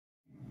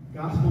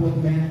Gospel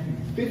of Matthew,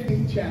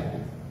 15th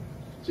chapter.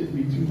 Shouldn't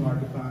be too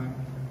hard to find.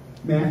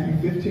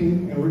 Matthew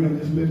 15, and we're going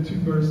to just lift 2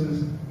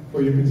 verses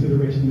for your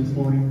consideration this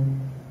morning.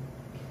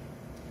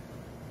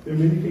 There are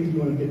many things we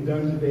want to get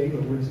done today,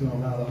 but we're just going to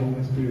allow the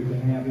Holy Spirit to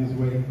have his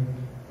way.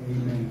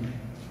 Amen.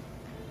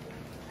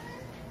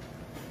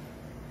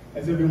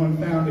 As everyone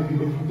found, if you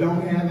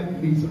don't have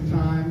it, need some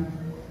time,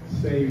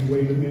 say,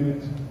 wait a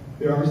minute.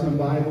 There are some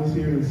Bibles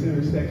here in the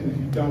center section if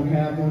you don't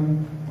have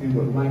one and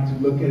would like to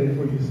look at it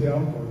for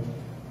yourself or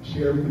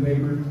share with a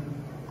neighbor.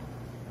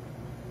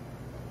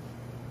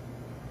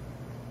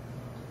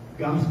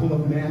 Gospel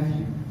of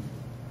Matthew,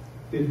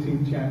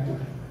 15th chapter,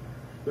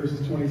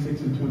 verses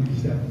 26 and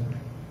 27.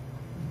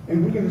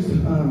 And we're going to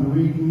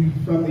read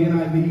from the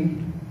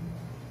NIV.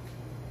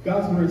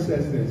 God's word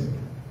says this.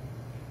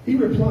 He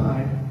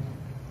replied,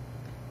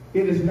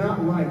 "It is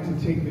not right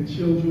to take the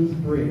children's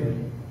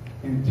bread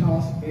and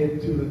toss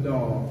it to the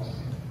dogs."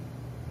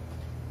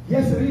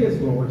 "Yes, it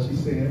is, Lord," she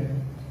said.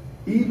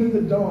 "Even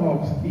the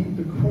dogs eat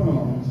the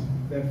crumbs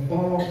that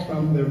fall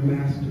from their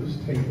master's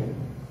table."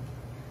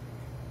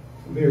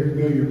 A very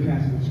familiar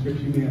passage of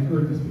scripture. You may have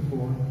heard this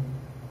before.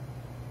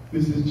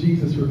 This is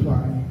Jesus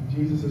replying.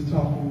 Jesus is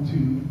talking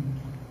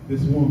to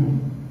this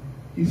woman.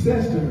 He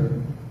says to her,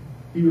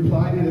 he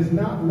replied, "It is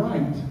not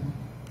right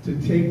to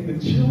take the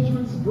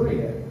children's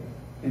bread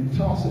and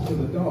toss it to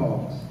the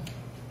dogs."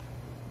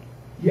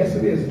 "Yes,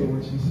 it is,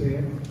 Lord," she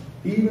said.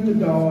 "Even the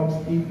dogs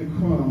eat the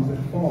crumbs that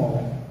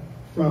fall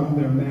from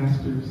their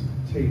master's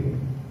table."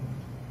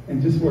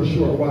 And just for a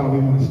short while, we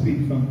want to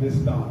speak from this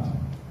thought.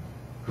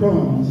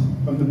 Crumbs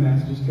from the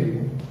master's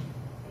table.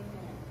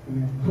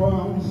 Amen.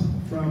 Crumbs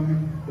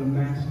from the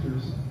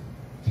master's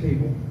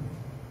table.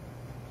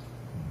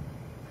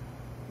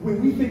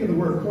 When we think of the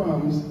word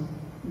crumbs,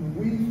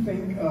 we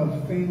think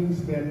of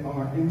things that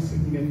are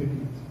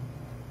insignificant.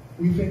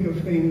 We think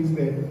of things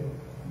that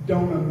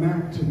don't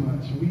amount to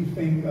much. We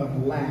think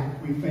of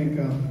lack. We think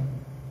of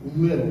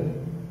little.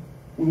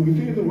 When we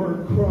think of the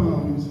word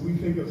crumbs, we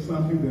think of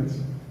something that's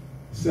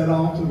set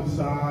off to the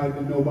side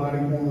that nobody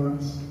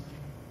wants.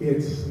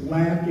 It's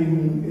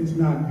lacking. It's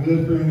not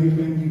good for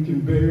anything. You can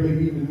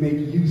barely even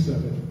make use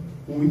of it.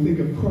 When we think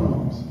of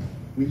crumbs,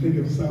 we think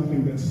of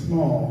something that's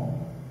small,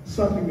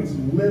 something that's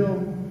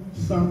little,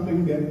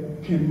 something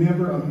that can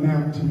never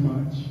amount to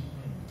much.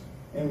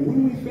 And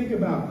when we think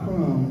about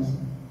crumbs,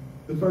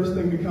 the first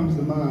thing that comes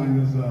to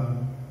mind is,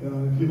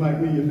 if you're like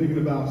me, you're thinking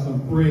about some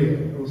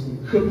bread or some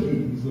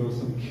cookies or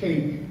some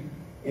cake.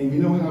 And you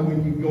know how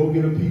when you go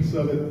get a piece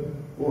of it,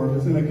 or if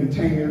it's in a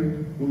container,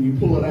 when you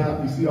pull it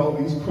out, you see all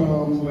these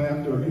crumbs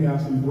left, or you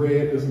have some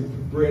bread, there's some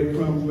bread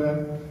crumbs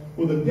left.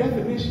 Well, the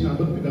definition, I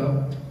looked it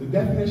up, the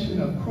definition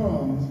of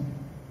crumbs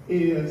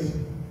is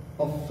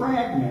a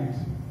fragment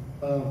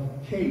of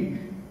cake,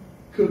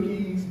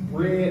 cookies,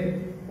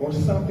 bread, or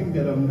something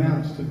that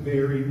amounts to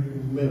very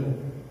little.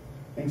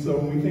 And so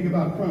when we think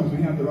about crumbs,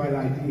 we have the right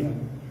idea.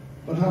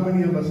 But how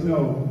many of us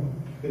know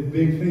that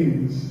big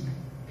things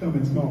come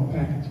in small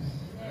packages?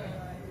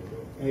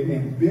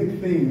 Amen. Big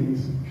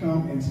things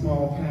come in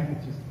small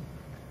packages.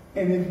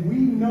 And if we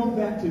know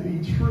that to be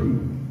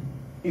true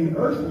in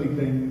earthly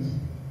things,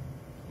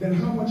 then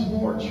how much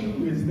more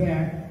true is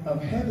that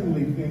of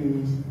heavenly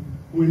things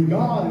when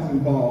God is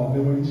involved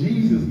and when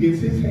Jesus gets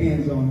his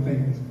hands on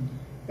things?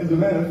 As a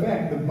matter of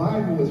fact, the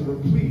Bible is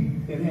replete.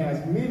 It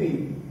has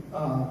many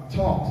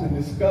talks and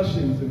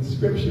discussions and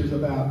scriptures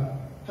about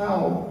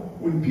how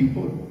when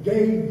people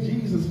gave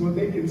Jesus what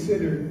they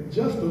considered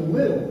just a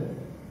little,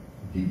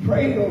 he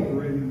prayed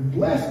over it and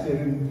blessed it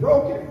and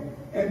broke it.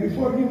 And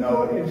before you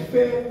know it, it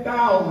fed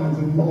thousands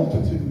and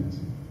multitudes.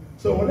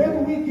 So whatever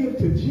we give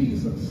to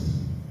Jesus,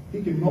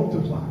 he can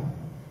multiply.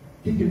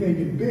 He can make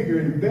it bigger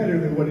and better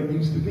than what it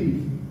used to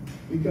be.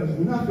 Because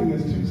nothing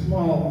is too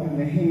small in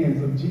the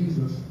hands of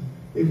Jesus.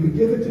 If we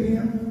give it to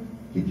him,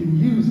 he can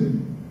use it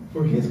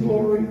for his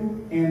glory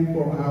and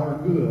for our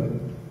good.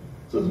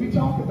 So as we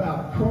talk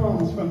about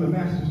crumbs from the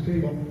master's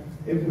table,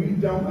 if we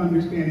don't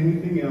understand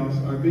anything else,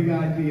 our big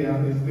idea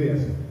is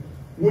this.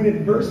 When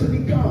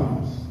adversity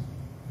comes,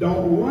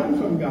 don't run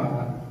from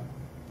God,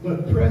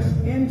 but press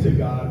into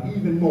God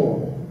even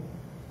more.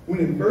 When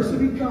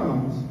adversity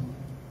comes,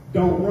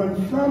 don't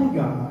run from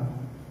God,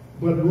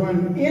 but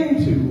run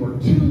into or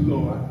to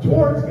God,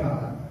 towards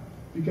God,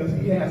 because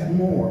he has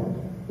more.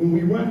 When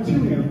we run to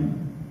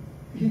him,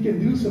 he can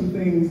do some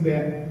things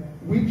that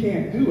we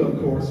can't do, of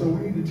course, so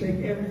we need to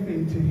take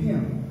everything to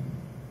him.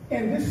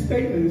 And this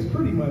statement is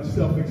pretty much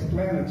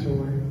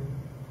self-explanatory,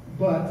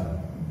 but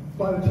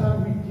by the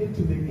time we get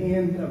to the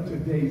end of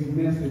today's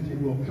message,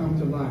 it will come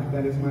to life.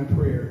 That is my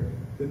prayer,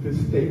 that this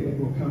statement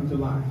will come to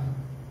life.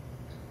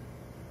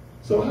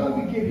 So how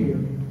did we get here?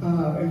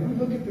 As we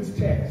look at this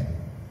text,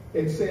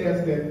 it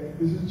says that,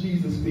 this is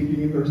Jesus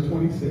speaking in verse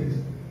 26,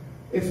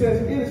 it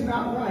says, "It is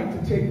not right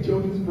to take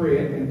children's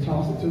bread and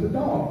toss it to the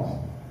dogs."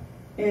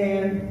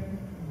 And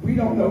we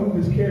don't know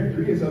who this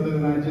character is other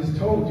than I just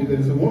told you that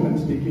it's a woman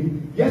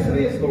speaking. "Yes, it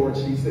is, Lord,"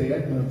 she said.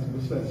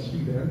 It says she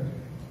there.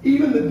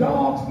 "Even the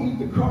dogs eat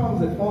the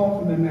crumbs that fall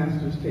from their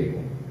master's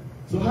table."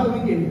 So how do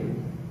we get here?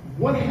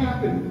 What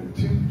happened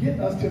to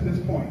get us to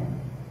this point?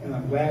 And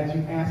I'm glad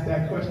you asked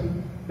that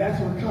question. That's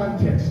where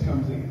context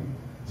comes in.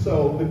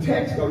 So the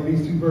text are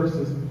these two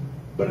verses,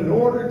 but in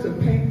order to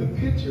paint the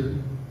picture,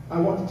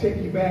 I want to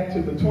take you back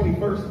to the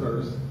 21st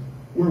verse,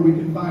 where we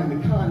can find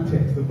the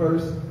context, the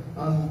verse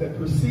that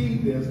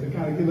precede this, to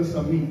kind of give us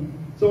some meat.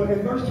 So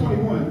in verse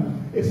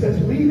 21, it says,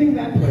 leaving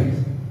that place,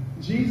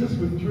 Jesus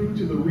withdrew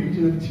to the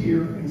region of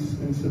Tyre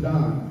and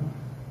Sidon.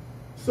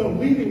 So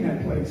leaving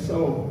that place,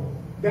 so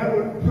that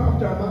would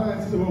prompt our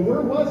minds to, well,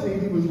 where was he?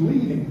 He was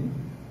leaving.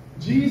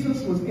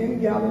 Jesus was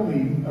in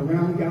Galilee,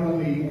 around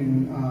Galilee,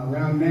 and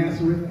around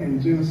Nazareth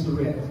and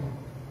Gennesaret.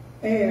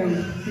 And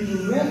he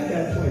left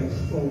that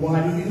place. Well,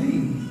 why did he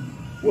leave?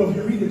 Well, if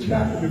you read the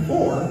chapter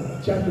before,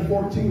 chapter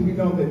 14, we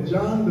know that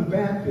John the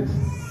Baptist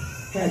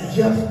had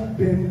just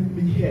been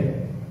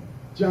beheaded.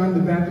 John the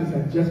Baptist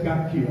had just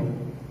got killed.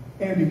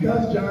 And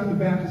because John the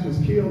Baptist was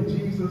killed,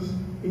 Jesus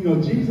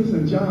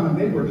and John,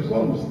 they were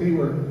close. They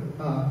were,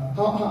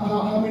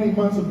 how many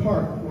months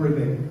apart were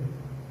they?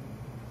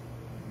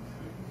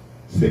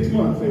 6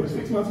 months. They were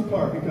 6 months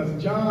apart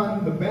because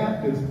John the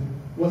Baptist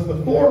was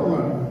the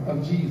forerunner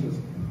of Jesus.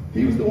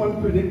 He was the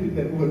one predicted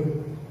that would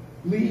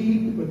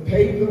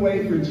pave the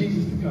way for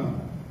Jesus to come.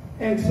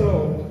 And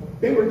so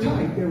they were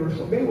tight. They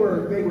were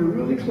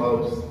really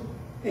close.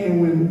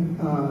 And when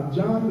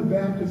John the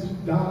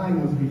Baptist died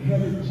and was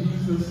beheaded,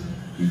 Jesus,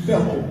 he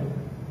felt it.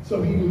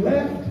 So he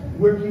left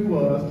where he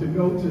was to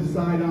go to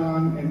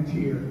Sidon and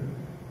Tyre.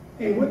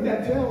 And what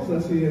that tells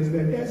us is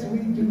that as we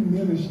do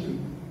ministry,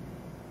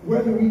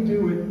 whether we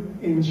do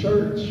it in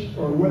church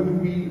or whether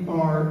we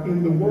are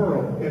in the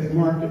world as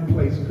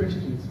marketplace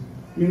Christians,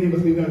 many of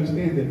us need to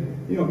understand that,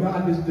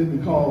 God just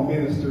didn't call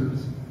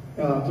ministers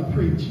to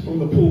preach from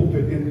the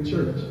pulpit in the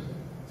church.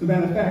 As a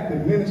matter of fact,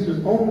 that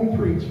ministers only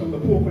preach from the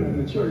pulpit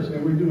in the church,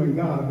 and we're doing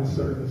God a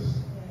disservice.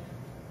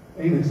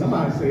 Amen.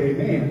 Somebody say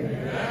amen.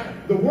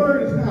 Amen. The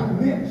word is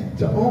not meant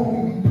to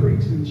only be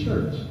preached in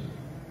church.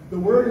 The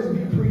word is to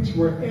be preached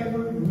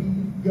wherever we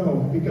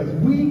go, because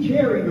we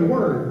carry the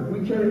word.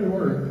 We carry the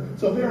word.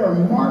 So there are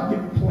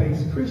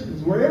marketplace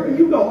Christians wherever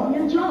you go on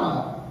your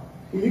job.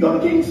 When you go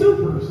to King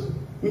Soopers,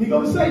 when you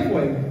go to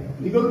Safeway,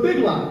 when you go to Big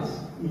Lots,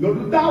 when you go to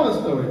the dollar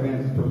store,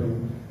 Evangelist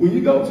Pearline, when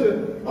you go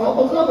to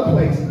all those other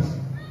places,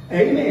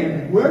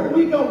 amen. Wherever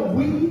we go,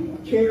 we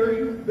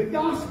carry the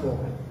gospel.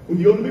 When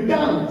you go to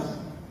McDonald's,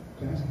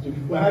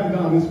 well, I haven't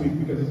gone this week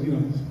because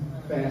it's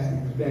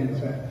fasting,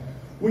 Daniel's fast.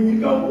 When you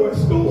go to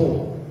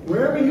school,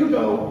 wherever you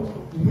go,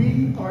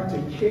 we are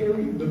to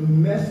carry the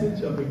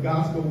message of the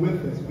gospel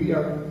with us. We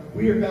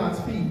are God's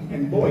feet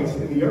and voice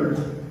in the earth.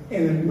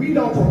 And if we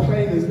don't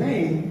proclaim his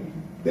name,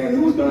 then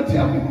who's going to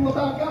tell people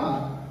about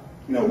God?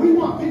 We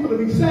want people to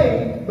be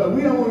saved, but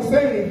we don't want to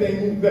say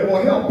anything that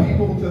will help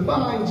people to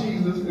find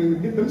Jesus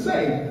and get them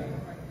saved.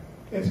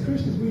 As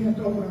Christians, we have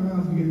to open our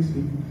mouths and begin to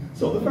speak.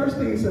 So the first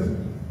thing it says,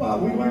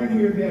 we learn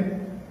here that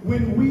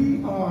when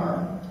we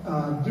are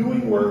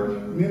doing work,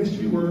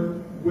 ministry work,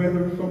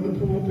 whether from the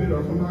pulpit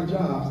or from our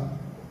jobs,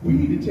 we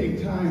need to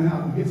take time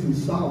out and get some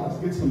solace,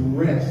 get some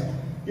rest,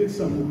 get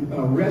some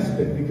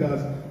respite,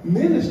 because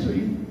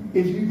ministry,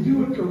 if you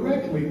do it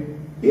correctly,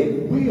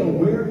 it will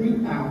wear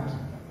you out.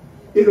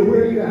 It'll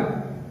wear you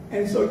out.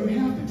 And so you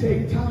have to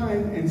take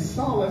time and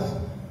solace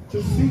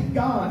to seek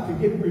God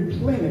to get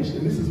replenished.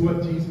 And this is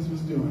what Jesus was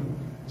doing.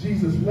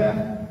 Jesus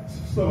left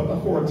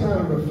for a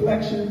time of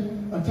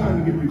reflection, a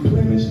time to get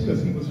replenished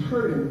because he was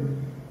hurting.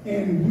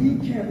 And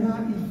we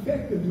cannot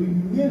effectively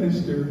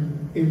minister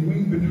if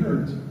we've been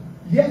hurt.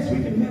 Yes,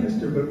 we can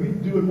minister, but we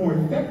do it more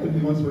effectively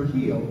once we're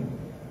healed.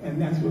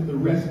 And that's what the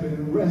respite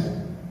and rest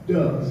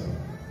does.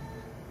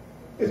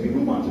 As we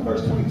move on to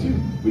verse 22,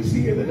 we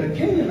see here that a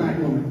Canaanite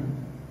woman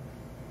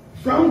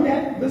from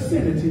that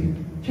vicinity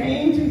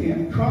came to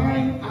him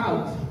crying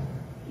out,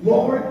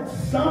 Lord,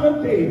 Son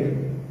of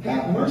David,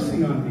 have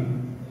mercy on me.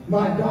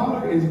 My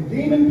daughter is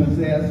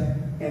demon-possessed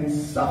and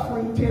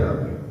suffering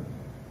terribly.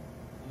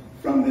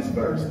 From this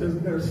verse,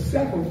 there's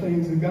several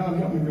things, and God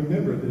help me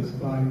remember this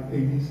by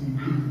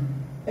ABCD.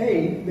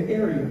 A, the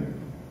area.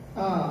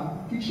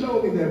 He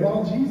showed me that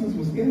while Jesus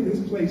was in this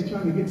place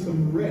trying to get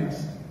some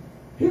rest,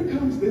 here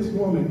comes this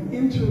woman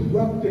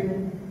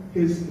interrupting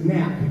his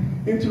nap,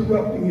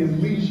 interrupting his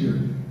leisure,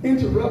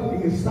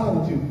 interrupting his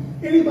solitude.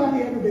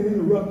 Anybody ever been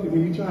interrupted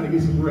when you're trying to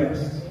get some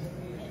rest?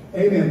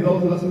 Amen.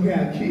 Those of us who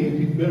have kids,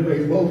 you better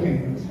raise both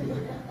hands.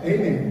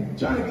 Amen.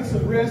 Trying to get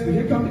some rest, and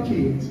here come the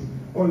kids.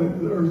 Or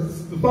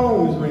the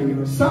phone is ringing,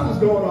 or something's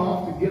going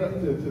off to get up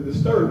to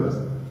disturb us.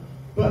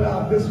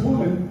 But this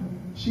woman,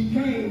 she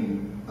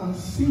came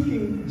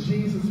seeking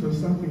Jesus for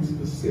something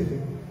specific.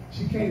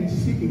 She came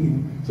seeking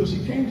him. So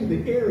she came to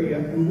the area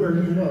and where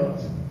he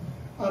was.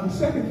 The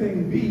second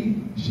thing,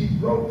 B, she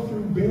broke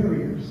through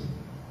barriers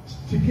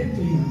to get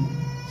to him.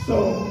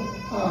 So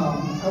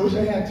I wish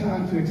I had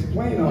time to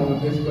explain all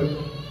of this,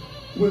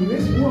 but when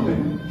this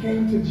woman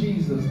came to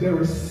Jesus, there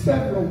were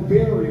several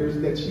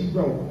barriers that she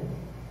broke.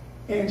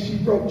 And she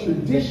broke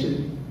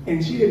tradition,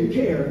 and she didn't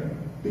care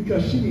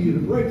because she needed a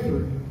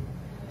breakthrough.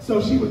 So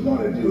she was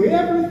going to do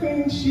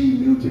everything she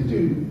knew to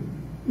do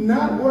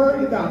not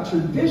worried about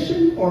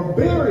tradition or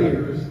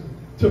barriers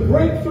to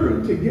break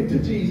through to get to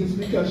Jesus,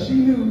 because she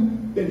knew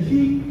that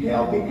he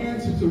held the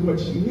answer to what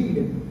she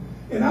needed.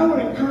 And I would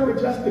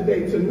encourage us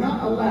today to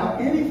not allow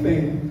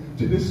anything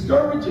to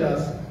discourage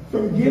us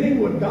from getting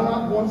what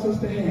God wants us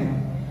to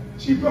have.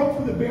 She broke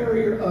through the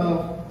barrier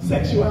of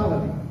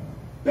sexuality.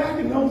 Back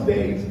in those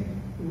days,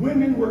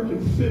 women were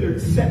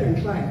considered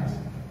second class.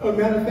 As a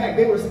matter of fact,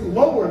 they were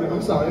lower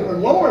than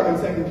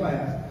second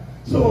class.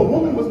 So a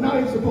woman was not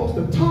even supposed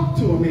to talk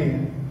to a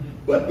man.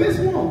 But this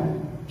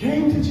woman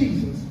came to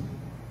Jesus.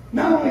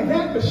 Not only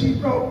that, but she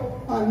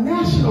broke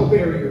national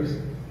barriers.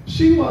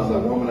 She was a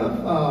woman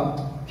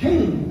of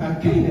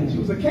Canaan. She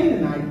was a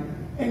Canaanite,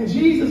 and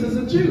Jesus is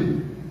a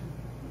Jew.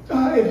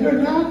 If you're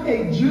not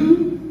a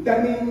Jew,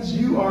 that means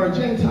you are a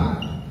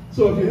Gentile.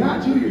 So if you're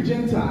not Jew, you're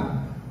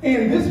Gentile.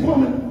 And this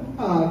woman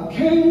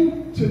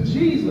came to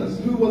Jesus,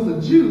 who was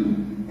a Jew,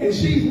 and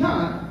she's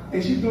not,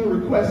 and she's going to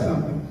request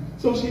something.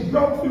 So she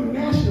broke through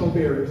national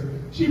barriers.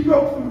 She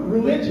broke through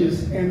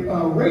religious and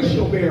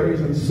racial barriers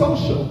and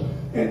social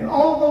and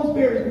all those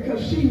barriers,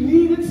 because she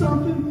needed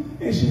something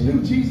and she knew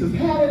Jesus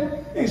had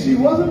it, and she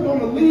wasn't going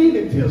to leave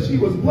until she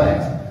was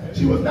blessed.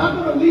 She was not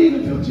going to leave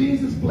until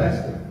Jesus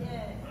blessed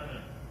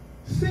her.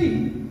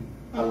 See,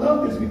 I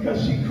love this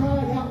because she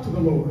cried out to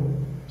the Lord.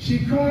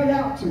 She cried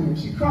out to him.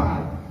 She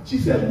cried. She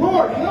said,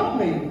 Lord, help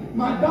me.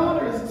 My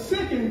daughter is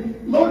sick, and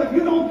Lord, if you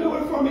don't do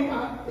it for me,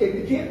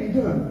 it can't be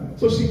done.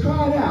 So she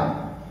cried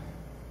out.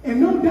 And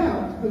no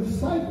doubt the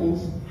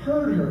disciples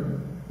heard her.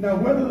 Now,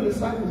 whether the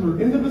disciples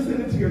were in the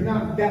vicinity or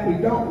not, that we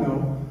don't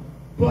know.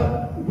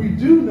 But we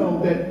do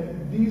know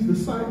that these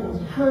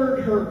disciples heard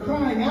her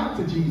crying out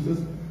to Jesus,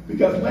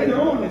 because later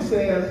on it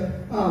says,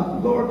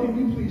 Lord, can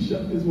you please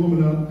shut this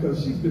woman up,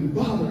 because she's been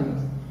bothering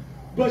us.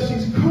 But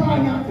she's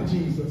crying out to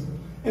Jesus.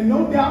 And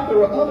no doubt there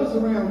were others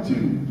around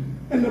too.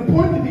 And the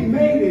point to be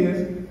made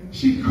is,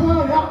 she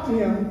cried out to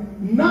him,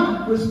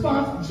 not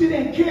responsible. She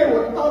didn't care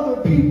what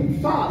other people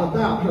thought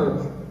about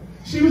her.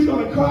 She was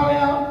going to cry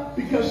out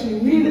because she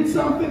needed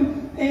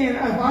something. And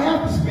if I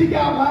have to speak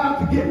out loud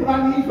to get what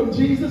I need from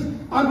Jesus,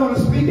 I'm going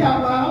to speak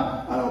out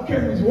loud. I don't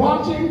care who's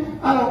watching.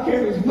 I don't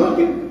care who's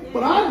looking.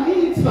 But I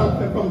need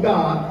something from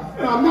God.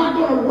 And I'm not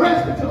going to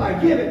rest until I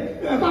get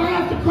it. And if I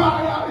have to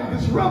cry out and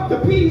disrupt the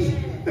peace,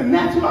 then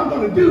that's what I'm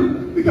going to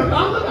do. Because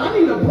I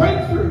need a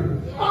breakthrough.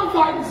 I'm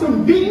fighting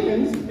some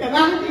demons, and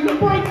I need a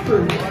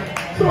breakthrough.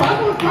 So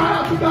I'm going to cry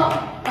out to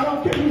God. I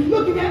don't care who's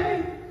looking at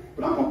me,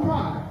 but I'm going to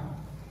cry.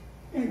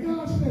 And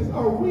God says,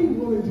 are we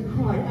willing to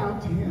cry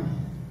out to him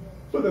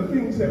for the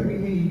things that we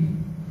need?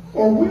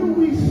 Or will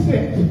we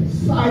sit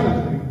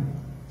silently,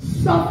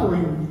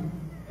 suffering,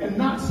 and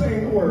not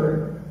saying a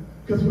word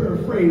because we're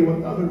afraid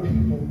what other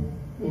people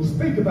will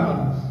think about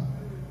us?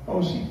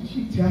 Oh,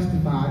 she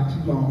testified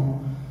too long.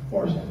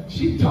 Or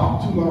she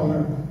talked too long.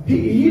 Or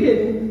he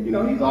didn't,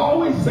 he's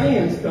always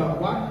saying stuff.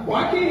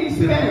 Why can't he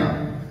sit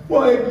down?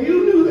 Well, if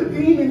you knew the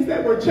demons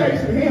that were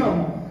chasing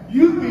him,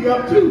 you'd be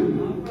up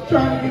too,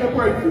 trying to get a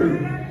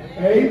breakthrough.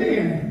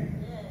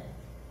 Amen.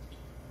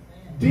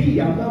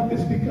 D, I love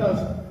this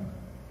because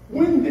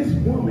when this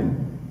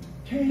woman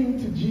came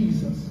to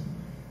Jesus,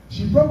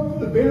 she broke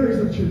through the barriers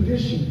of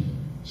tradition.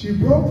 She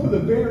broke through the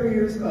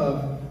barriers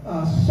of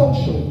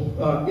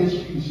social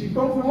issues. She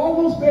broke through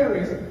all those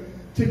barriers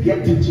to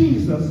get to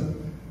Jesus,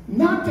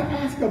 not to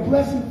ask a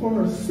blessing for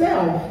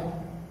herself,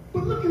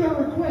 but look at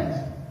her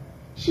request.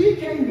 She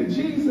came to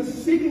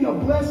Jesus seeking a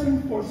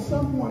blessing for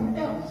someone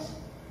else.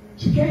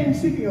 She came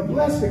seeking a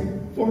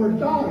blessing for her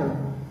daughter.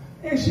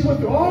 And she went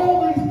through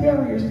all these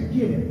barriers to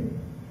get it.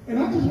 And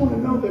I just want to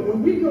know that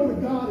when we go to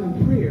God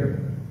in prayer,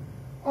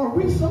 are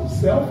we so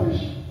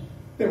selfish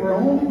that we're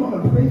only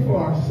going to pray for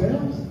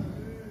ourselves?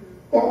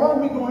 Or are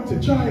we going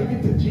to try and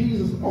get to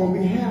Jesus on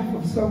behalf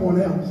of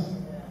someone else?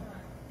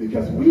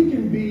 Because we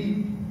can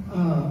be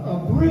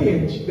a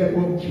bridge that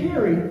will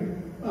carry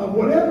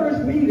whatever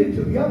is needed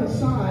to the other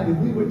side if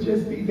we would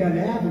just be that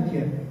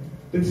advocate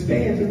that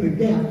stands in the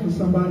gap for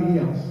somebody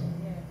else.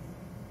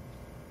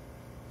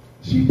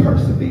 She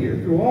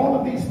persevered through all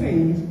of these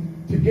things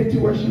to get to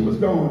where she was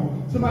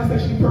going. Somebody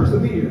said she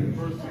persevered.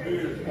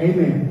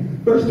 Amen.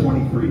 Verse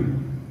 23.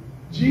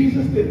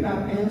 Jesus did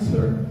not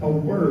answer a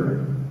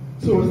word.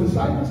 So his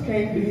disciples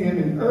came to him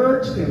and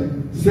urged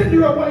him, send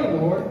her away,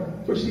 Lord,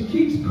 for she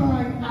keeps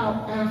crying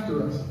out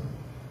after us.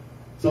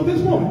 So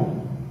this woman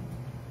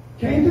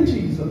came to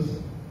Jesus,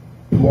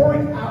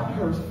 pouring out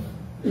her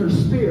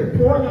spirit,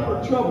 pouring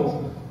out her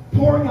troubles,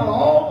 pouring out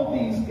all of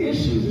these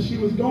issues that she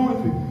was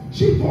going through.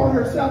 She poured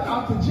herself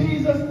out to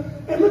Jesus,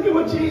 and look at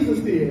what Jesus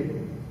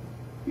did.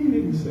 He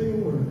didn't say a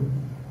word.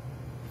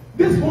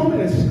 This woman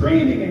is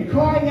screaming and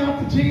crying out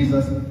to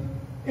Jesus,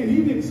 and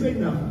he didn't say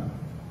nothing.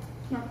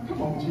 Now,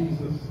 come on,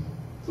 Jesus.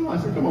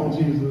 Somebody said, come on,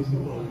 Jesus.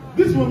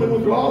 This woman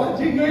went through all that.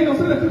 Jesus, you ain't gonna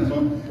say that to this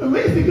woman. At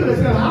least he could have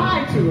said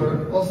hi to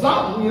her or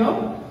something,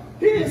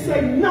 He didn't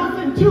say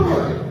nothing to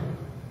her.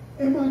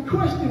 And my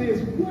question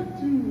is, what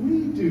do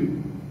we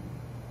do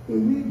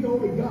when we go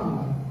to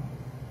God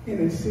and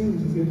it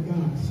seems as if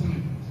God is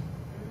silent?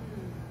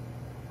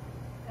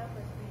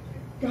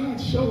 God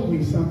showed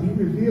me something.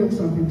 He revealed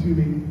something to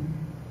me.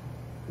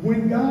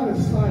 When God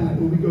is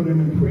silent, when we go to him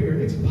in prayer,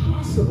 it's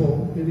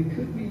possible that it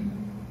could be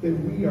that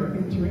we are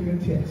entering a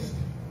test.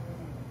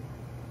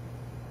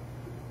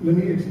 Let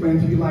me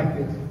explain to you like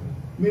this.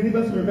 Many of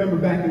us remember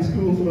back in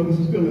school, some of us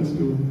are still in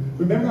school.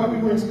 Remember how we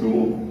were in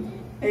school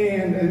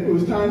and it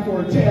was time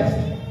for a test,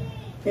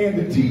 and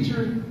the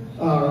teacher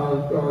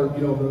or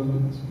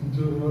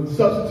the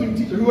substitute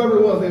teacher, whoever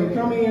it was, they would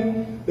come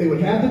in, they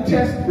would have the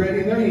test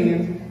ready in their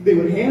hands, they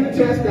would hand the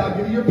test out,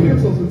 give you your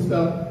pencils and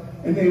stuff,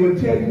 and they would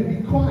tell you to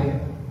be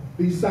quiet,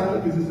 be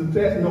silent, because it's a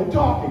test, no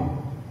talking.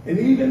 And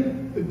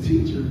even the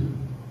teacher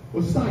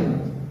was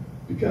silent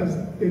because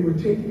they were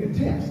taking a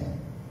test.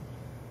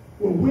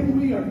 Well, when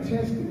we are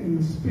tested in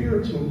the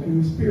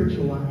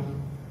spiritual life,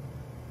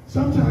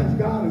 sometimes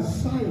God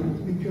is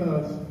silent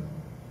because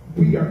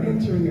we are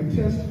entering a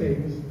test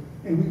phase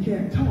and we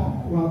can't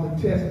talk while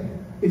the test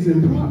is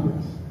in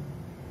progress.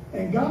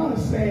 And God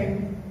is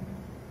saying,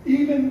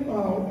 even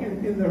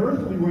in the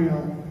earthly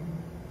realm,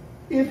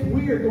 if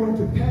we are going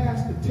to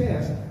pass the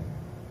test,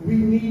 we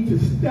need to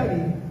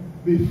study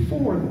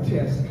before the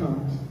test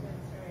comes.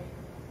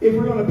 If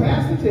we're going to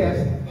pass the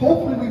test,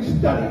 hopefully we've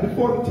studied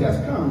before the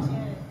test comes.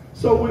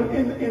 So when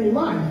in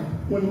life,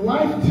 when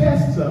life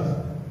tests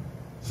us,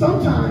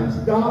 sometimes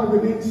God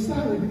remains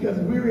silent because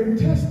we're in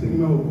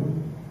testing mode.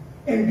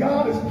 And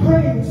God is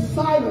praying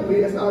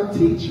silently as our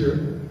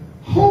teacher,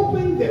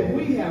 hoping that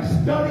we have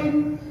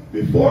studied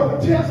before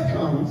the test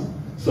comes,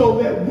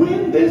 so that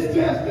when this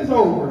test is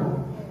over,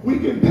 we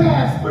can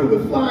pass through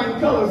with flying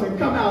colors and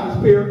come out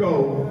as pure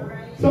gold.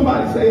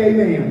 Somebody say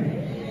amen.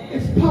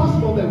 It's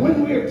possible that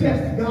when we are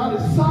tested, God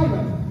is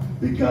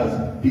silent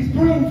because he's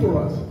praying for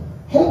us,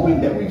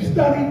 hoping that we've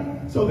studied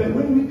so that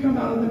when we come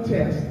out of the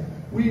test,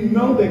 we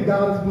know that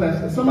God has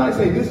blessed us. Somebody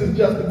say, this is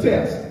just a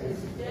test.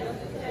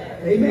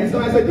 Amen.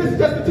 Somebody say, this is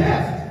just a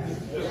test.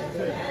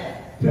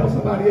 Tell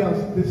somebody else,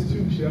 this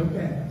too shall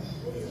pass.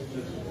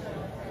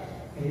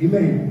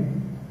 Amen.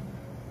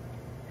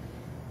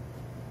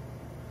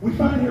 We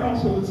find here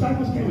also the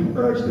disciples came and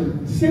urged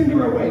him, send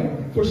her away,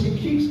 for she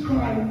keeps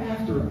crying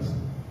after us.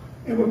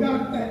 And what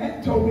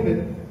God told me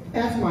to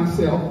ask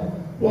myself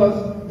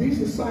was, these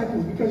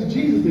disciples, because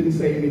Jesus didn't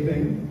say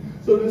anything,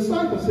 so the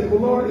disciples said,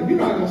 well, Lord, if you're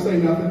not going to say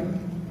nothing,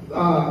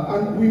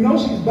 we know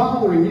she's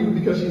bothering you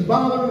because she's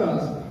bothering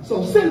us,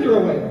 so send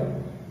her away.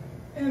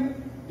 And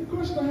the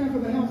question I have for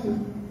the house is,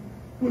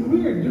 when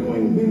we are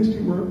doing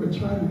ministry work or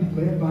trying to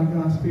be led by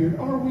God's Spirit,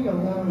 are we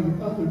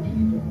allowing other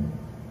people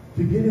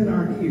to get in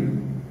our ear?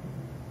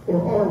 Or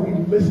are we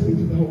listening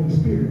to the Holy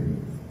Spirit?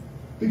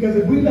 Because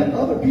if we let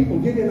other people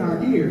get in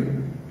our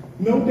ear,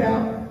 no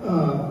doubt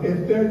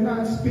if they're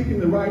not speaking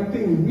the right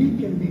thing,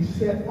 we can be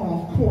set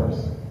off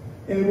course.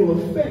 And it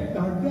will affect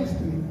our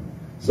destiny.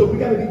 So we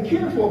got to be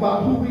careful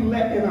about who we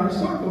let in our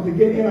circle to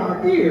get in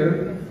our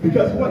ear,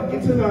 because what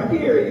gets in our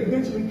ear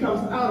eventually comes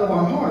out of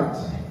our hearts.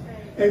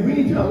 And we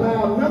need to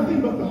allow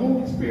nothing but the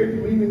Holy Spirit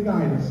to lead and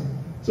guide us.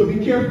 So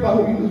be careful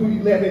about who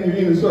you let in your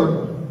inner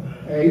circle.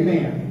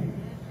 Amen.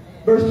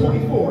 Verse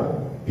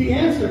 24, he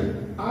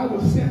answered, I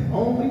was sent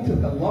only to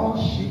the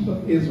lost sheep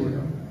of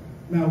Israel.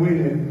 Now wait a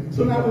minute.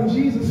 So now when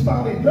Jesus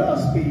finally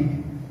does speak,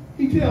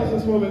 he tells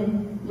this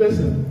woman,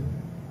 listen,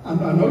 I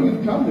know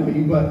you've come to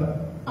me,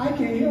 but I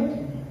can't help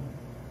you.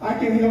 I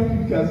can't help you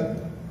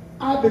because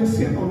I've been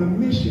sent on a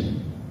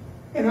mission.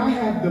 And I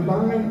have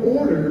divine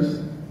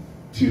orders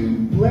to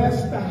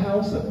bless the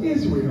house of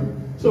Israel.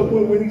 So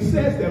when he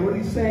says that, what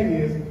he's saying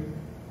is,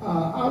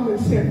 I've been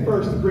sent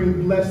first to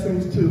bring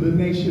blessings to the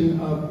nation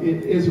of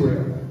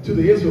Israel, to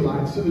the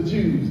Israelites, to the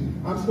Jews.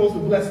 I'm supposed to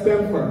bless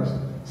them first.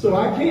 So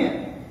I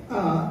can't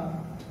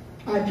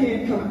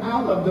come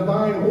out of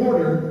divine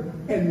order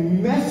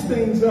and mess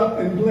things up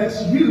and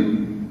bless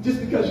you just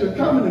because you're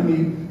coming to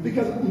me,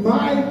 because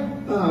my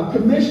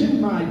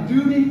commission, my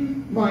duty,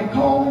 my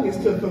calling is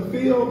to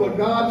fulfill what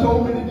God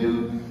told me to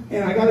do,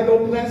 and I got to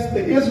go bless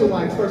the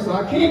Israelites first. So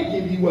I can't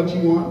give you what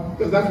you want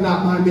because that's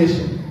not my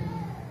mission.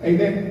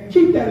 Amen.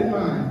 Keep that in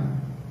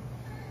mind.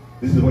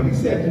 This is what he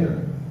said to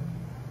her.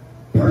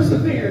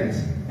 Perseverance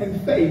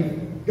and faith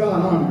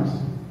God honors.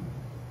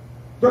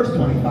 Verse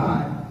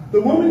 25.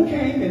 The woman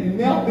came and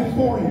knelt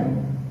before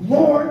him.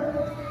 Lord,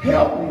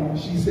 help me,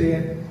 she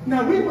said.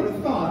 Now we would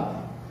have thought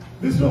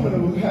this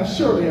woman would have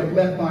surely have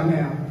left by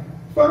now.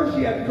 First,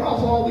 she had to cross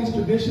all these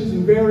traditions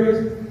and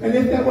barriers, and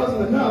if that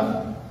wasn't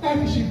enough,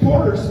 after she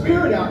poured her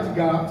spirit out to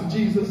God, to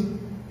Jesus,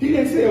 he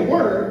didn't say a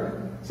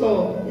word.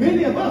 So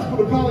many of us would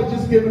have probably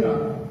just given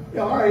up.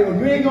 Yeah, all right, well,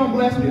 if you ain't going to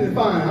bless me, then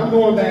fine, I'm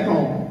going back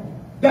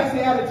home. That's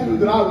the attitude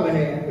that I would have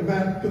had.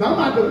 Because I'm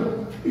not going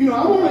to,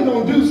 I'm only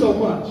going to do so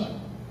much.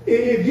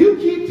 If you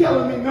keep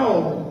telling me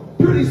no,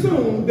 pretty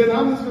soon, then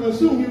I'm just going to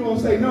assume you're going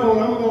to say no,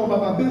 and I'm going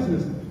about my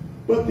business.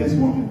 But this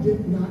woman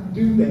did not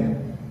do that.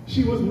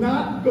 She was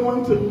not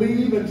going to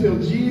leave until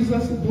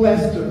Jesus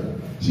blessed her.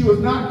 She was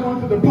not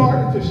going to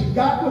depart until she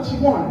got what she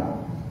wanted.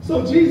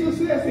 So Jesus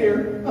says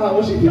here,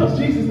 she tells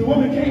Jesus, the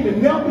woman came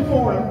and knelt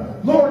before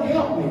him, Lord,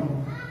 help me.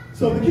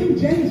 So the King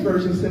James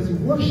Version says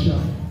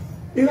worship.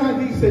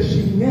 NIV says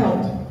she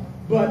knelt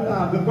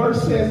But the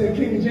verse says in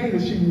King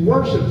James that she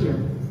worshiped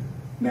him.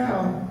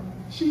 Now,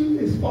 she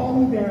is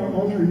falling down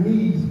on her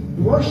knees,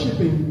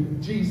 worshiping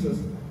Jesus,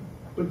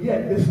 but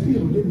yet this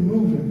still didn't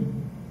move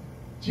him.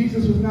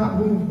 Jesus was not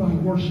moved by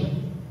worship,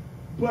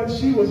 but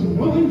she was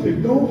willing to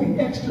go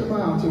the extra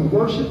mile to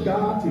worship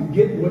God to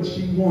get what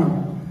she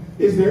wanted.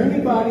 Is there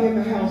anybody in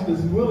the house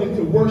that's willing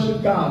to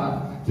worship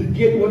God to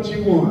get what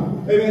you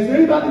want? Amen. Is there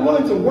anybody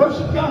willing to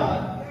worship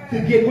God to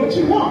get what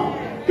you want?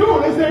 Come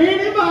on, is there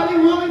anybody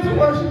willing to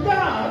worship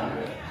God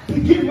to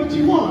get what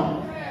you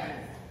want?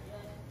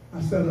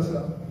 I set us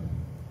up.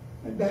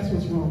 And that's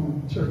what's wrong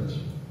with the church.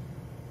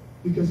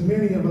 Because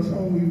many of us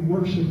only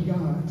worship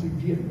God to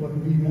get what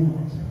we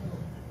want.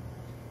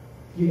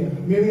 Yeah,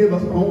 many of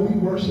us only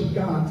worship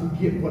God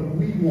to get what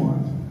we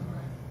want.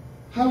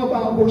 How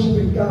about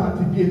worshiping God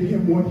to give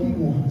him what he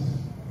wants?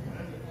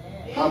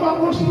 How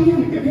about worshiping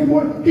him to give him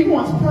what he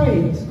wants?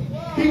 Praise.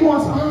 He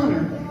wants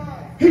honor.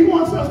 He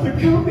wants us to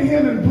come to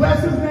him and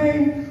bless his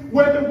name,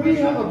 whether we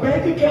have a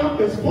bank account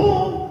that's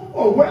full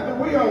or whether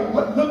we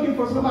are looking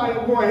for somebody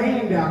for a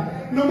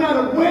handout. No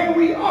matter where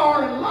we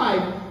are in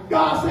life,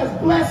 God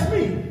says, bless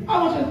me.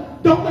 I want you,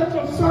 don't let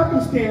your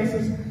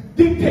circumstances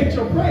dictate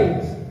your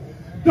praise.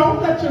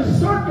 Don't let your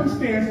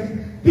circumstances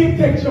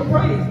dictate your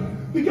praise.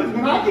 Because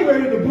when I get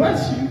ready to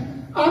bless you,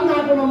 I'm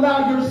not going to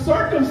allow your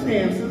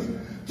circumstances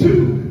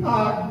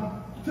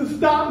to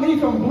stop me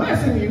from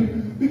blessing you.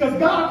 Because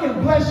God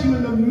can bless you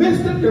in the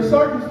midst of your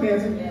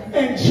circumstances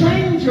and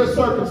change your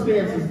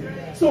circumstances.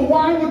 So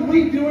why would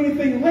we do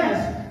anything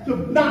less to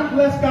not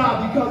bless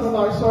God because of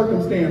our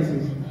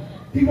circumstances?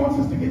 He wants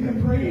us to give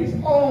him praise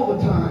all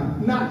the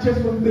time, not just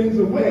when things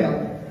are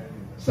well.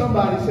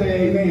 Somebody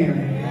say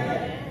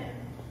amen.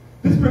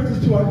 This brings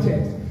us to our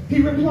text.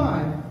 He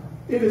replied,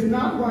 it is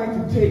not right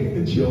to take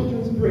the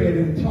children's bread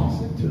and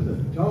toss it to the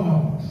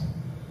dogs.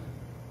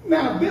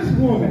 Now this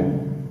woman,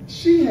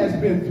 she has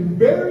been through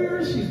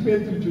barriers, she's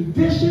been through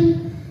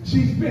tradition,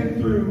 she's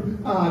been through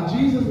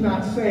Jesus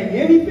not saying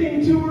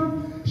anything to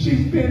her,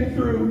 she's been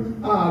through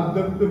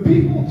the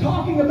people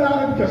talking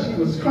about her because she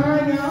was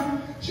crying out.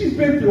 She's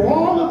been through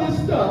all of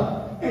this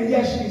stuff, and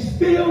yet she's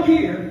still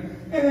here.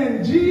 And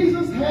then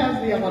Jesus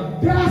has the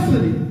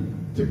audacity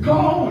to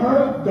call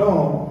her a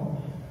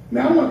dog.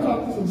 Now, I want to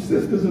talk to some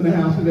sisters in the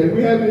house today.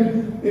 We have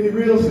any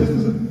real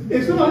sisters?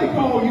 If somebody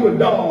calls you a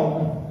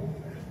dog,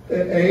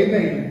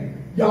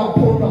 amen. Y'all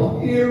pulling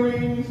off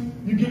earrings,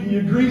 you getting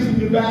your grease and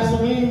your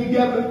Vaseline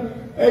together,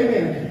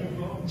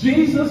 amen.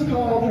 Jesus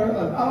called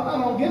her, I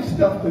don't give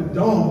stuff to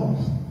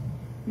dogs.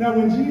 Now,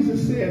 when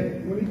Jesus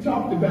said, when he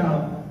talked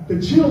about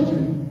the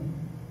children,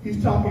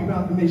 he's talking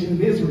about the nation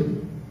of Israel.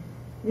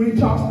 When he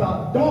talks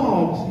about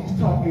dogs, he's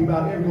talking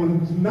about everyone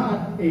who's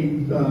not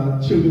a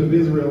children of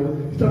Israel.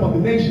 He's talking about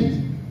the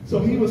nations. So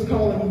he was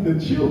calling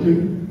the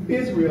children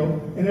Israel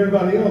and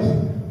everybody else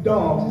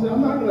dogs. He said,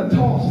 I'm not going to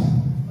toss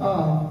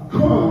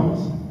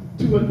crumbs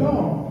to a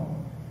dog.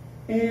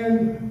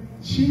 And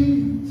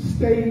she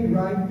stayed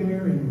right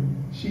there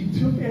and she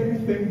took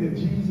everything that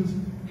Jesus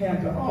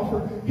had to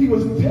offer. He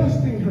was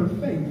testing her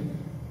faith.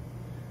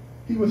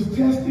 He was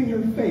testing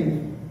her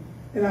faith.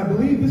 And I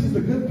believe this is a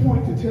good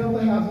point to tell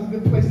the house, it's a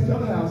good place to tell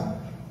the house,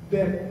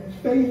 that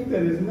faith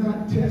that is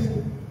not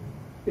tested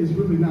is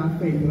really not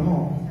faith at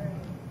all.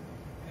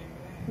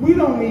 We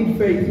don't need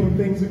faith when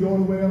things are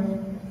going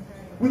well.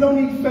 We don't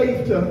need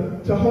faith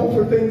to hope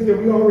for things that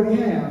we already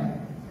have.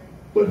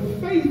 But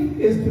faith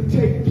is to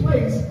take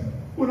place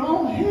when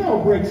all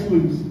hell breaks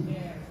loose.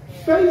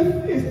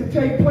 Faith is to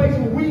take place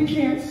when we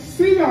can't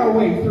see our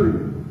way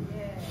through.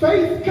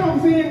 Faith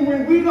comes in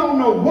when we don't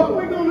know what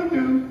we're going to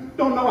do,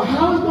 don't know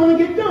how it's going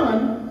to get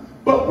done,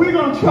 but we're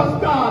going to trust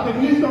God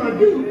that he's going to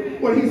do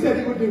what he said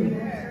he would do.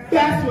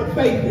 That's what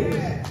faith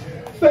is.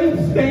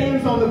 Faith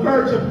stands on the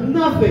verge of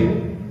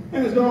nothing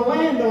and is going to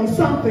land on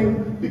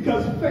something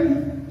because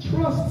faith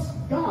trusts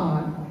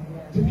God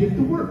to get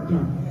the work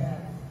done.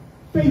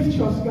 Faith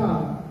trusts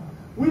God.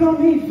 We don't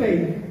need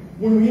faith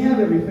when we have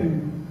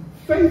everything.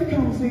 Faith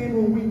comes in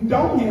when we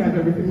don't have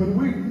everything,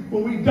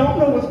 when we don't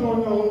know what's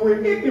going on, when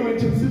we're ignorant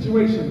to the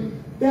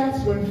situation.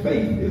 That's when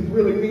faith is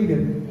really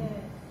needed.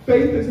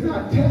 Faith is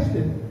not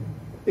tested.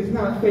 It's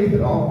not faith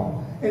at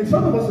all. And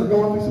some of us are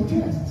going through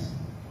some tests.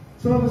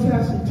 Some of us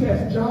have some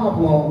tests, job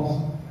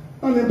loss,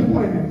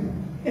 unemployment.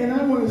 And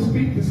I want to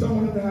speak to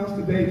someone in the house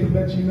today to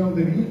let you know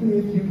that even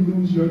if you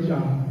lose your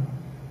job,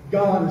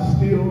 God is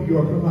still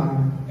your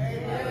provider.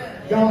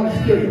 God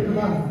is still your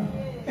provider.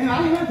 And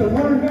I had to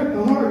learn that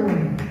the hard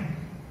way.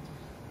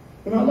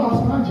 When I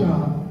lost my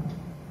job,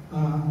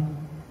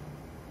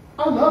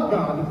 I loved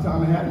God at the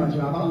time I had my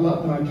job. I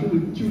loved him. I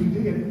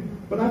truly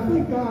did. But I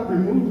think God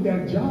removed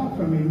that job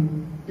from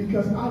me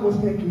because I was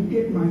making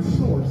it my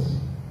source.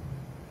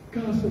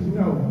 God says,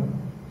 no,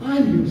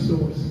 I'm your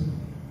source.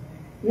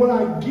 What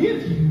I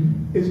give you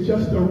is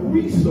just a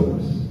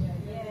resource.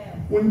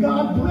 When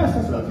God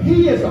blesses us,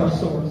 he is our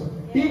source.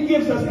 He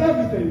gives us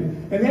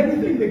everything. And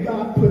everything that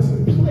God puts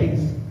in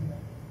place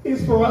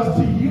is for us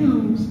to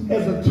use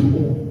as a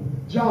tool.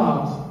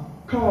 Jobs,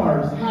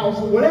 cars,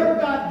 houses, whatever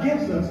God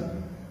gives us,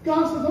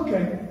 God says,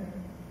 okay,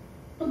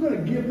 I'm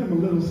going to give them a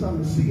little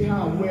something to see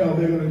how well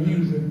they're going to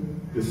use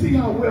it, to see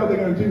how well they're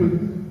going to do it.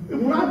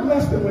 And when I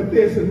bless them with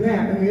this and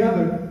that and the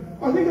other,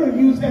 are they going to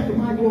use that for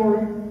my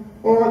glory?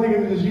 Or are they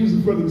going to just use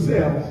it for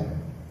themselves?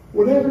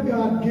 Whatever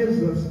God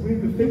gives us, we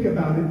need to think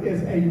about it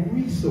as a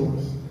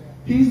resource.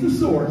 He's the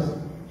source.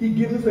 He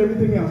gives us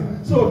everything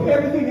else. So if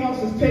everything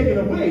else is taken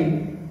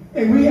away,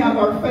 and we have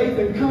our faith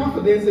and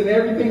confidence in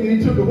everything that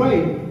he took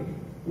away,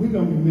 we're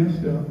going to be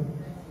messed up.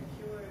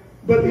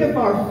 But if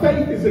our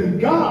faith is in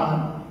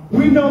God,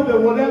 we know that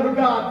whatever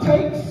God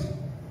takes,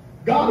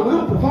 God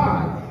will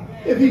provide.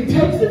 If he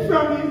takes it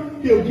from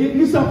you, he'll give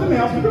you something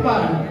else to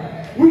provide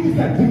it. We just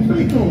have to be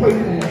faithful and wait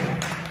for it.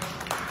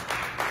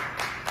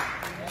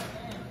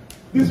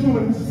 This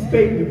woman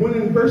stated, when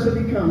in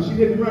adversity comes, she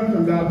didn't run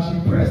from God, but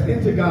she pressed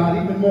into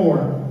God even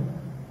more.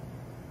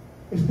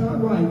 It's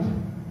not right.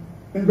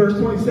 In verse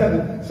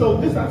 27. So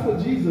that's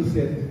what Jesus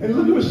said. And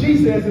look at what she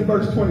says in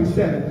verse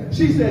 27.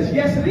 She says,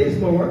 yes, it is,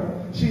 Lord.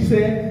 She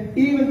said,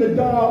 even the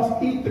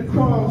dogs eat the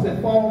crumbs that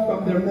fall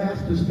from their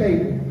master's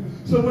table.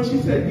 So when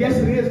she said, yes,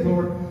 it is,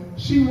 Lord,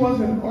 she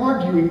wasn't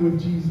arguing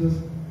with Jesus.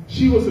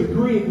 She was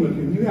agreeing with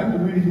him. You have to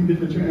read it from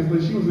different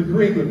translations. She was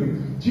agreeing with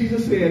him.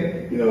 Jesus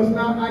said, it's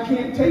not, I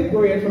can't take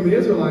bread from the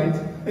Israelites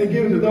and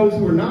give it to those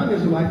who are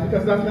non-Israelites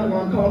because that's not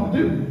what I'm called to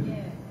do.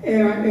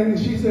 And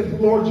she said,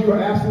 Lord, you are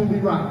absolutely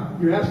right.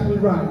 You're absolutely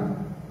right.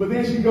 But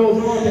then she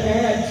goes on to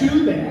add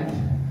to that,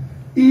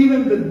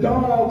 even the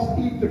dogs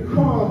eat the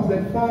crumbs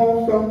that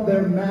fall from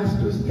their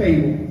master's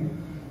table.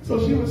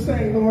 So she was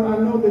saying, Lord, I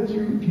know that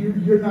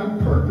you're not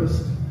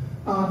purposed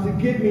to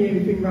give me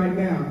anything right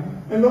now.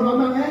 And Lord, I'm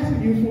not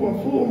asking you for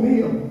a full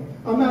meal.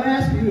 I'm not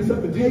asking you to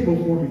set the table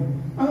for me.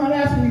 I'm not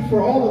asking you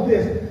for all of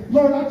this.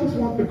 Lord, I just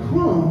want the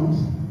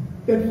crumbs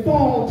that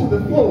fall to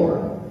the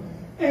floor.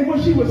 And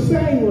what she was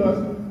saying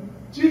was,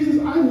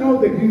 Jesus, I know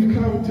that you've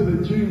come to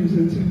the Jews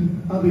and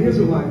to the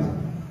Israelites.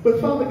 But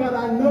Father God,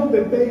 I know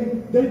that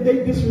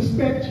they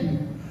disrespect you.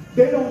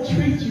 They don't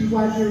treat you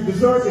like you're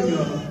deserving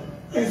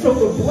of. And so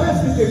the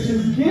blessings that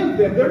you give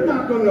them, they're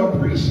not going to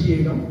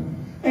appreciate them.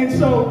 And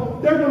so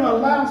they're going to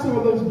allow some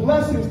of those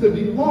blessings to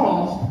be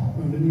lost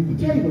underneath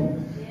the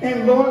table.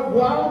 And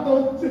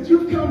Lord, since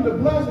you've come to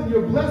bless and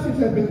your blessings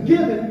have been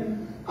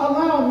given,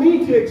 allow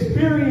me to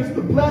experience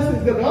the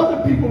blessings that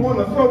other people want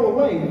to throw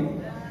away.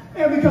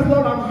 And because,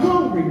 Lord, I'm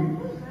hungry.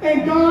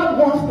 And God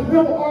wants to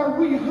know, are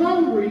we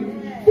hungry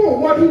for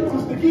what he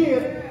wants to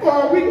give? Or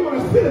are we going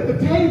to sit at the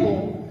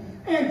table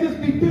and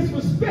just be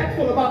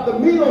disrespectful about the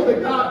meal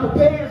that God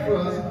prepared for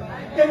us?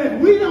 And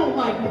if we don't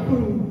like the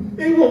food,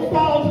 it will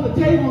fall to the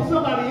table and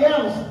somebody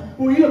else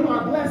will eat up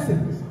our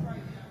blessings.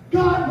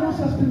 God wants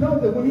us to know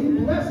that when he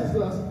blesses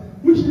us,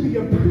 we should be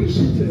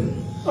appreciative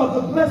of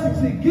the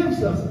blessings he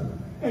gives us.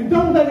 And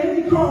don't let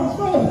any crumbs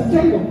fall to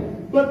the table.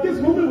 But this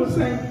woman was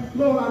saying,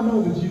 Lord, I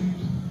know the Jews.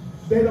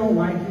 They don't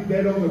like you.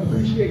 They don't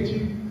appreciate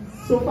you.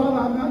 So,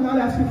 Father, I'm not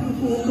asking for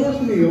the full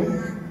course meal.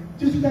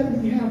 Just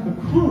let me have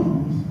the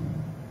crumbs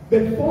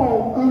that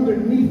fall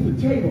underneath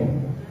the table.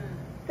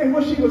 And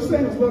what she was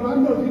saying was, Lord, I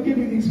know if you give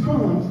me these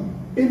crumbs,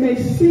 it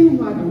may seem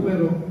like a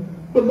little,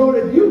 but Lord,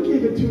 if you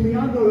give it to me,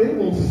 I know it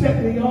will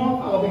set me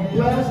off. I'll be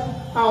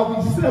blessed. I'll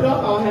be set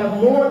up. I'll have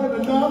more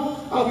than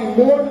enough. I'll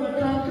be more than a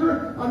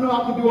conqueror. I know I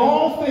can do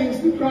all things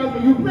through Christ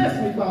when you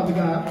bless me, Father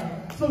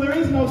God. So there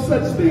is no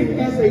such thing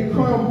as a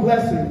crumb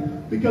blessing.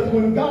 Because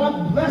when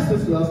God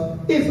blesses us,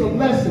 it's a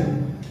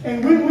blessing.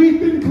 And when we've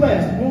been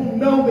blessed, we'll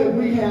know that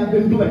we have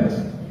been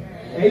blessed.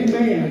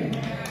 Amen.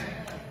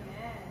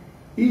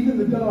 Even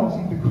the dogs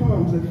eat the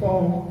crumbs that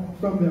fall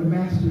from their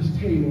master's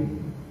table.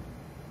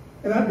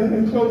 And I've been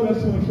in closing, I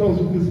just want to close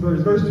with this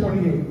verse, verse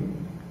 28.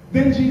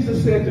 Then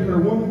Jesus said to her,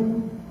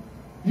 woman,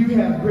 you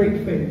have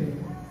great faith.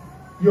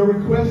 Your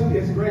request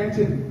is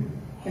granted,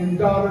 and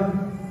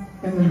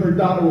her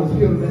daughter was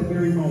healed at that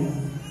very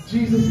moment.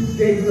 Jesus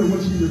gave her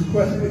what she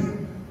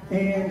requested,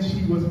 and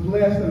she was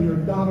blessed, and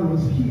her daughter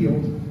was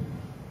healed.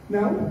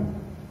 Now,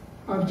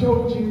 I've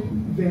told you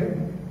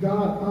that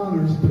God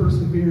honors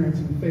perseverance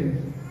and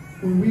faith.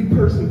 When we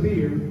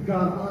persevere,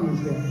 God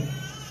honors that.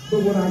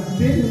 But what I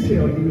didn't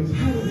tell you is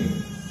how do we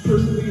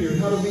persevere?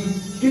 How do we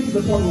get to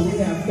the point where we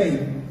have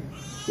faith?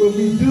 Well,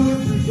 we do it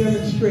through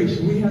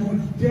demonstration. We have to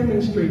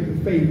demonstrate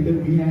the faith that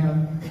we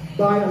have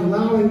by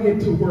allowing it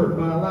to work,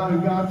 by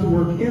allowing God to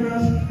work in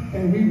us,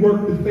 and we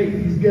work the faith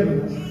he's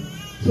given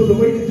us. So the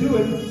way to do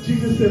it,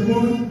 Jesus says,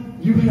 woman,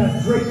 you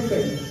have great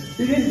faith.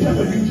 He didn't tell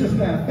her you just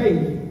have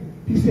faith.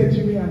 He said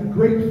you have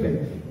great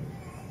faith.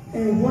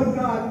 And what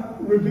God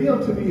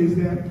revealed to me is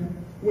that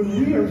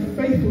when we are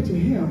faithful to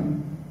him,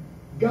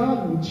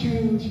 God will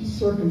change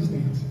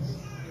circumstances.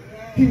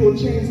 He will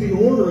change the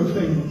order of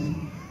things.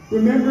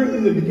 Remember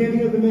in the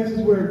beginning of the message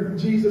where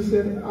Jesus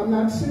said, I'm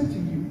not sent to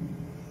you.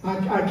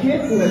 I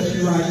can't bless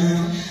you right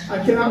now.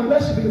 I cannot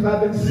bless you because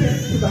I've been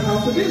sent to the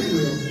house of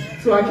Israel.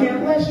 So I can't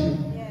bless you.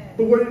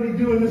 But what did he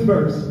do in this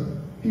verse?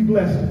 He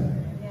blessed her.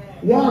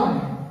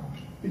 Why?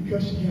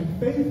 Because she had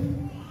faith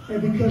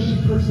and because she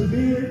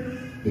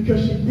persevered,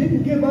 because she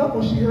didn't give up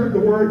when she heard the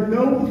word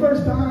no the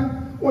first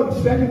time, or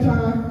the second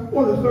time,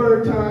 or the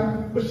third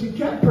time. but she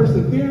kept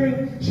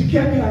persevering. She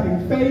kept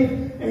having faith,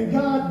 and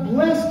God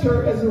blessed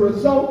her as a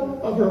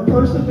result of her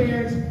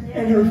perseverance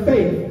and her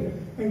faith.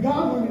 And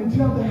God wanted me to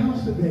tell the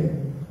house today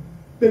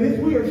that if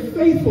we are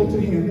faithful to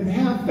him and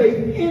have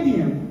faith in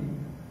him,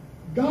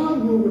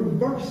 God will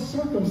reverse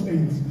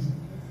circumstances.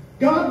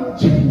 God will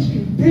change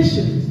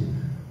conditions.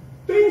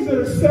 Things that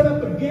are set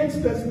up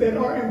against us that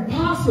are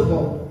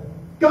impossible,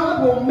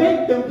 God will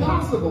make them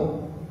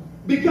possible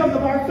because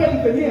of our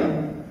faith in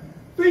him.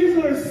 Things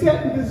that are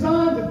set and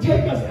designed to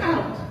take us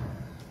out,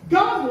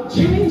 God will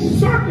change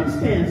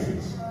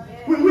circumstances.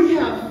 When we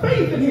have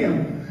faith in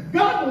him,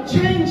 God will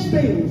change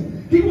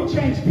things. He will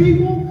change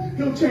people.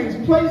 He'll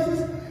change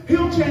places.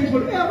 He'll change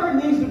whatever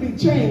needs to be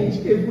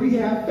changed if we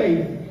have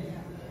faith.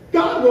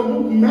 God will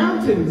move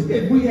mountains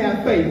if we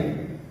have faith.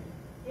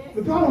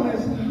 The problem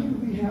is, how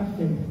do we have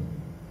faith?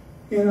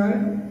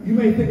 And you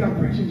may think I'm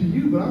preaching to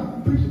you, but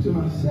I'm preaching to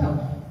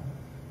myself.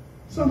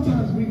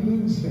 Sometimes we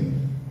lose faith.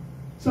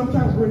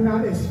 Sometimes we're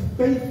not as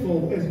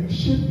faithful as we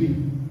should be.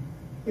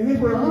 And if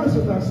we're honest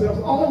with ourselves,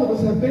 all of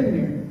us have been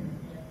there.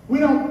 We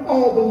don't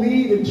all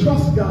believe and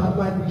trust God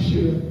like we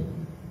should.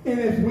 And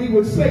if we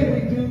would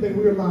say we do, then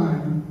we're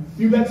lying.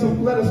 You let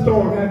a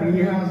storm happen in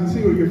your house and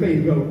see where your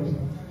faith goes.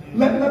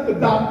 Let the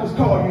doctors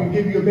call you and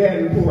give you a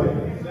bad report.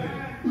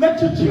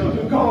 Let your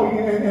children call you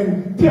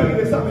and tell you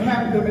that something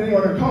happened to them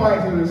or their car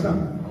accident or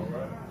something.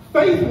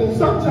 Faith will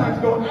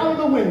sometimes go out of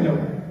the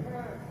window.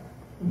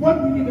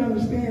 What we need to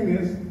understand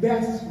is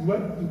that's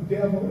what the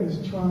devil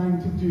is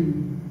trying to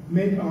do.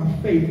 Make our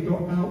faith go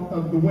out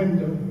of the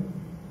window.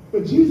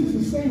 But Jesus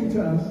is saying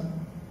to us,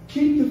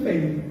 keep the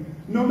faith.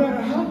 No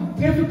matter how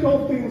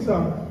difficult things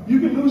are, you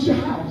can lose your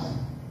house.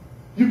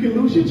 You can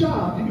lose your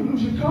job. You can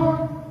lose your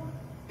car.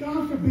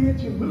 God forbid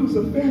you lose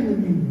a family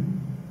member.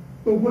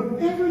 But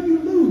whatever you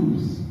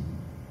lose,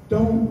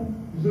 don't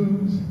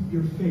lose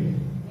your faith.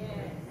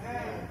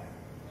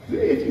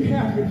 If you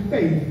have your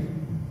faith,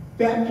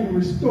 that can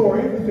restore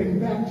everything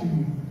back to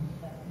you.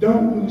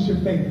 Don't lose your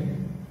faith.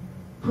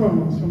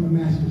 Crumbs from the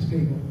master's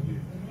table.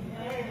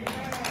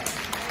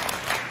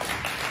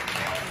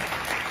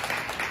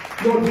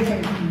 Lord, we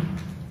thank you.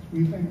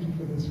 We thank you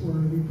for this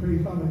word. We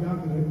pray, Father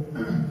God, that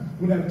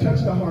it would have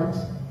touched the hearts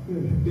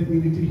that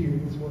needed to hear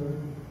this word.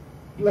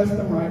 Bless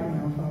them right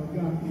now, Father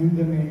God. In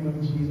the name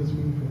of Jesus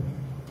we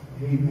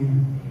pray.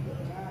 Amen.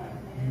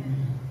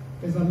 Amen.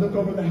 As I look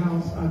over the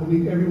house, I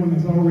believe everyone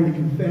has already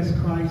confessed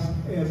Christ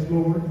as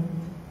Lord.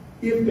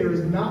 If there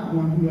is not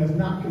one who has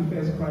not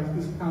confessed Christ,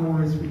 this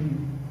hour is for you.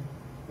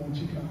 Won't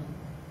you come?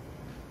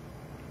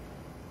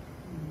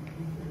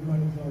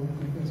 Everybody has already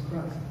confessed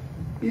Christ.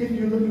 If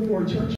you're looking for a church